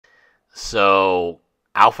So,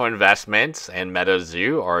 Alpha Investments and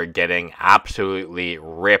MetaZoo are getting absolutely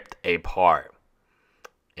ripped apart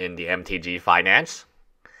in the MTG finance.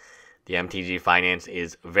 The MTG finance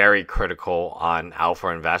is very critical on Alpha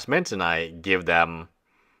Investments, and I give them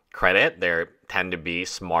credit. They tend to be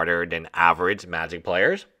smarter than average Magic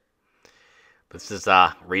players. Let's just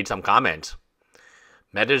read some comments.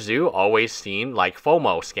 MetaZoo always seemed like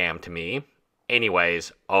FOMO scam to me.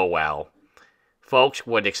 Anyways, oh well. Folks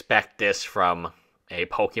would expect this from a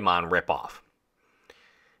Pokemon ripoff.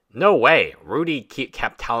 No way. Rudy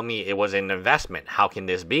kept telling me it was an investment. How can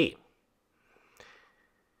this be?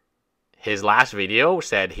 His last video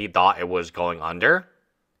said he thought it was going under.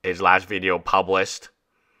 His last video published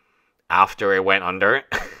after it went under.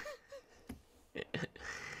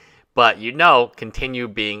 But continue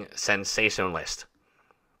being sensationalist.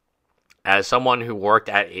 As someone who worked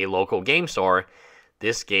at a local game store,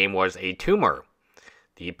 this game was a tumor.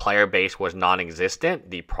 The player base was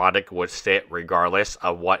non-existent, the product would sit regardless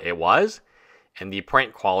of what it was, and the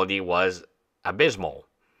print quality was abysmal.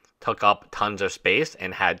 Took up tons of space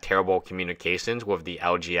and had terrible communications with the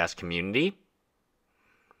LGS community.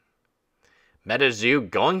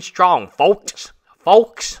 MetaZoo going strong, folks!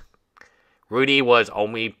 Folks! Rudy was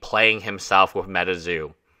only playing himself with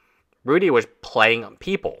MetaZoo. Rudy was playing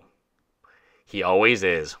people. He always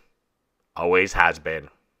is. Always has been.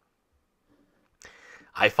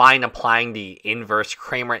 I find applying the inverse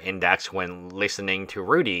Kramer index when listening to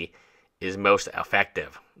Rudy is most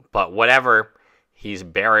effective. But whatever he's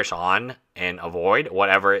bearish on, and avoid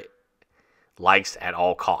whatever likes at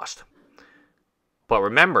all cost. But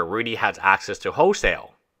remember, Rudy has access to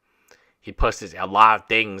wholesale. He posts a lot of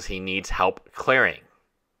things he needs help clearing.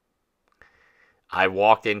 I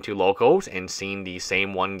walked into locals and seen the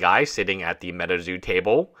same one guy sitting at the MetaZoo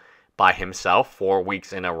table by himself 4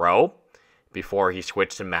 weeks in a row before he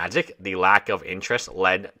switched to Magic. The lack of interest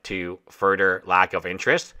led to further lack of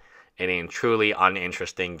interest in a truly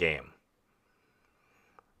uninteresting game.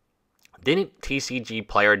 Didn't TCG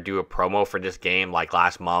Player do a promo for this game like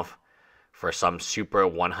last month for some super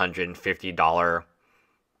 $150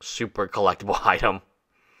 super collectible item?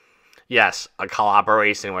 Yes, a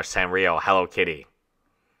collaboration with Sanrio Hello Kitty.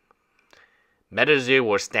 MetaZoo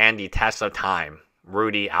will stand the test of time.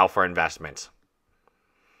 Rudy Alpha Investments.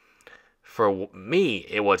 For me,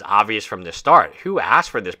 it was obvious from the start. Who asked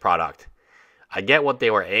for this product? I get what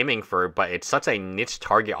they were aiming for, but it's such a niche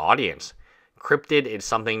target audience. Cryptid is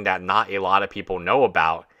something that not a lot of people know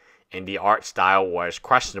about, and the art style was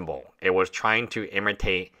questionable. It was trying to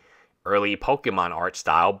imitate early Pokemon art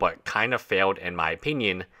style, but kind of failed in my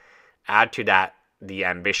opinion. Add to that the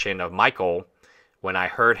ambition of Michael. When I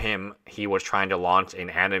heard he was trying to launch an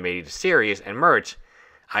animated series and merch,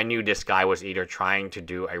 I knew this guy was either trying to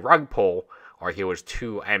do a rug pull or he was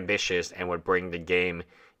too ambitious and would bring the game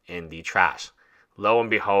in the trash. Lo and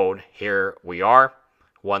behold, here we are.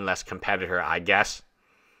 One less competitor, I guess.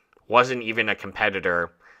 Wasn't even a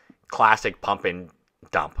competitor. Classic pump and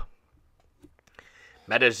dump.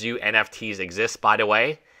 MetaZoo NFTs exist, by the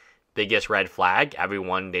way. Biggest red flag.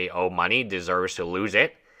 Everyone they owe money deserves to lose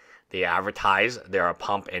it. They advertise they're a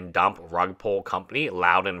pump and dump rug pull company,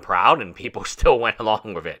 loud and proud, and people still went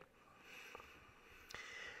along with it.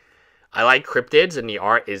 I like cryptids and the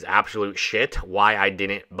art is absolute shit. Why I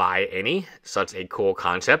didn't buy any? Such a cool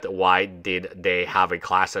concept. Why did they have a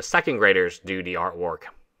class of second graders do the artwork?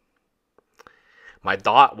 My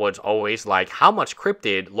thought was always like, how much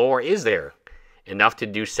cryptid lore is there? Enough to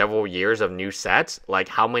do several years of new sets? Like,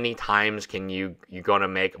 how many times can you gonna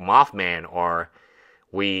make Mothman or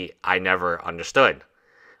I never understood?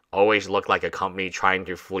 Always looked like a company trying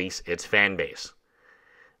to fleece its fan base.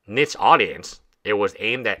 Niche audience. It was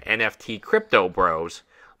aimed at NFT crypto bros,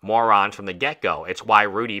 morons from the get-go. It's why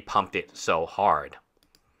Rudy pumped it so hard.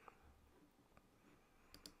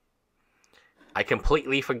 I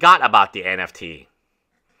completely forgot about the NFT.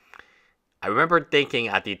 I remember thinking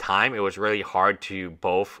at the time it was really hard to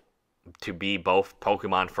be both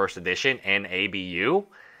Pokemon First Edition and ABU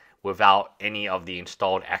without any of the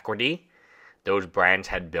installed equity those brands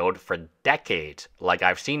had built for decades. Like,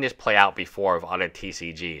 I've seen this play out before with other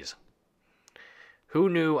TCGs. Who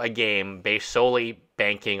knew a game based solely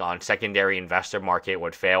banking on secondary investor market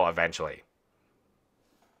would fail eventually?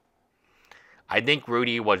 I think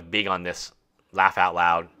Rudy was big on this. Laugh out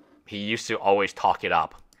loud. He used to always talk it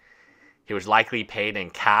up. He was likely paid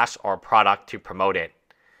in cash or product to promote it.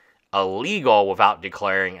 Illegal without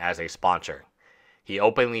declaring as a sponsor. He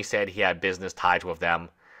openly said he had business ties with them.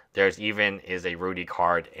 There's even is a Rudy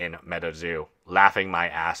card in MetaZoo. Laughing my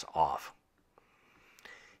ass off.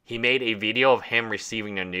 He made a video of him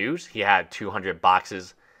receiving the news. He had 200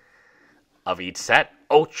 boxes of each set.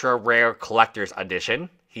 Ultra Rare Collector's Edition.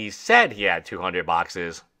 He said he had 200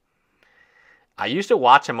 boxes. I used to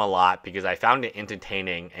watch him a lot because I found it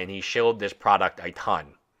entertaining and he showed this product a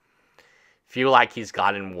ton. Feel like he's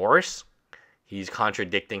gotten worse. He's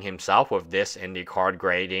contradicting himself with this in the card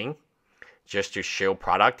grading. Just to show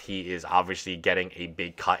product, he is obviously getting a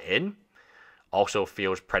big cut in. Also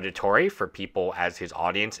feels predatory for people as his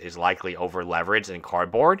audience is likely over leveraged in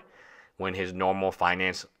cardboard. When his normal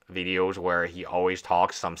finance videos where he always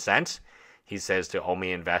talks some sense, he says to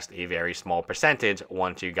only invest a very small percentage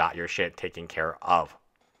once you got your shit taken care of.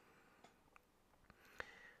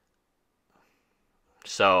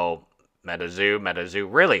 So, MetaZoo,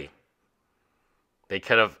 really? They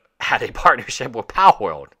could have had a partnership with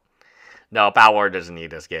Palworld. No, Palworld doesn't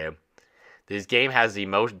need this game. This game has the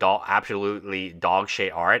most absolutely dog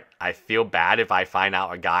shit art. I feel bad if I find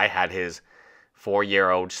out a guy had his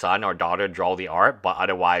 4-year-old son or daughter draw the art, but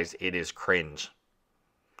otherwise it is cringe.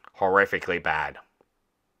 Horrifically bad.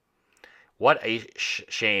 What a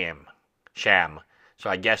sham. So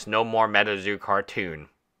I guess no more MetaZoo cartoon.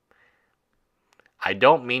 I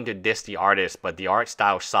don't mean to diss the artist, but the art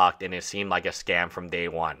style sucked and it seemed like a scam from day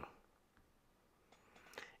one.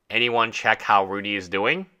 Anyone check how Rudy is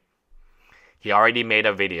doing? He already made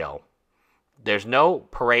a video. There's no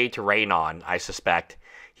parade to rain on, I suspect.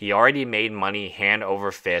 He already made money hand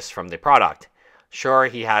over fist from the product. Sure,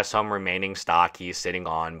 he has some remaining stock he's sitting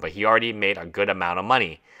on, but he already made a good amount of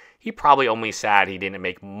money. He probably only sad he didn't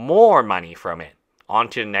make more money from it. On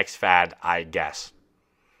to the next fad, I guess.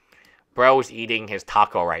 Bro's eating his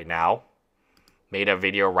taco right now. Made a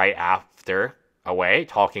video right after away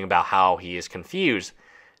talking about how he is confused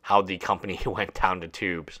how the company went down the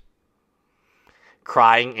tubes.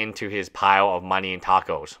 Crying into his pile of money and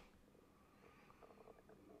tacos.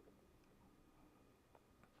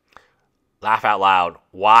 Laugh out loud.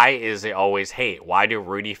 Why is it always hate? Why do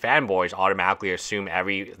Rudy fanboys automatically assume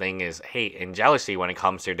everything is hate and jealousy when it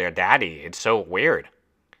comes to their daddy? It's so weird.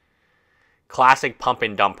 Classic pump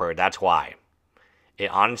and dumper, that's why. It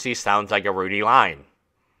honestly sounds like a Rudy line.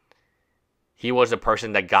 He was the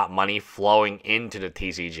person that got money flowing into the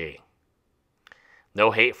TCG.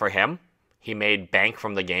 No hate for him. He made bank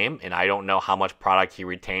from the game, and I don't know how much product he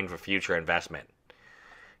retained for future investment.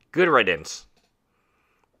 Good riddance.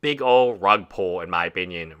 Big ol' rug pull, in my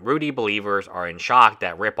opinion. Rudy believers are in shock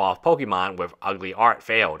that rip-off Pokemon with ugly art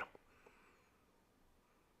failed.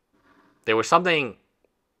 There was something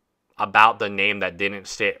about the name that didn't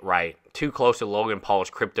sit right. Too close to Logan Paul's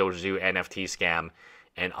CryptoZoo NFT scam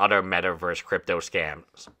and other metaverse crypto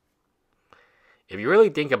scams. If you really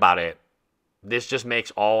think about it, this just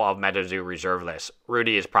makes all of MetaZoo reserveless.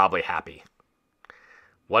 Rudy is probably happy.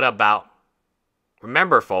 What about...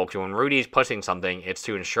 Remember, folks, when Rudy's pushing something, it's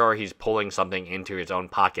to ensure he's pulling something into his own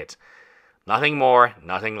pockets. Nothing more,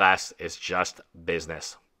 nothing less. It's just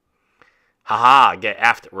business. Haha, get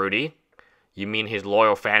effed, Rudy. You mean his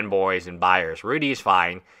loyal fanboys and buyers. Rudy's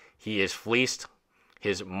fine. He is fleeced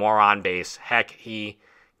his moron base. Heck, he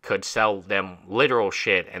could sell them literal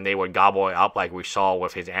shit and they would gobble it up like we saw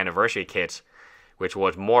with his anniversary kits, which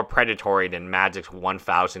was more predatory than Magic's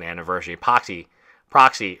 1000 anniversary proxy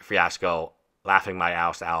fiasco. Laughing my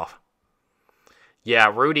ass off.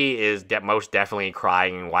 Yeah, Rudy is most definitely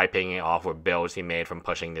crying and wiping it off with bills he made from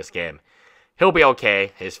pushing this game. He'll be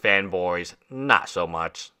okay. His fanboys, not so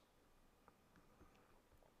much.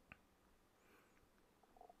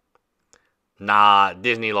 Nah,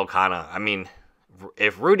 Disney Locana. I mean,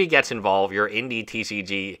 if Rudy gets involved, your indie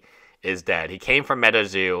TCG is dead. He came from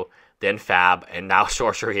MetaZoo, then Fab, and now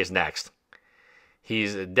Sorcery is next.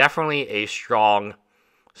 He's definitely a strong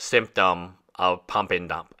symptom of pump and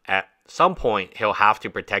dump. At some point, he'll have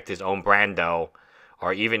to protect his own brand, though,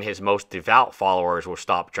 or even his most devout followers will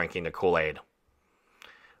stop drinking the Kool-Aid.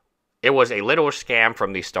 It was a little scam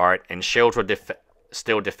from the start, and Shields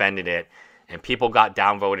still defended it, and people got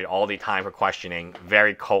downvoted all the time for questioning.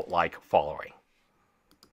 Very cult-like following.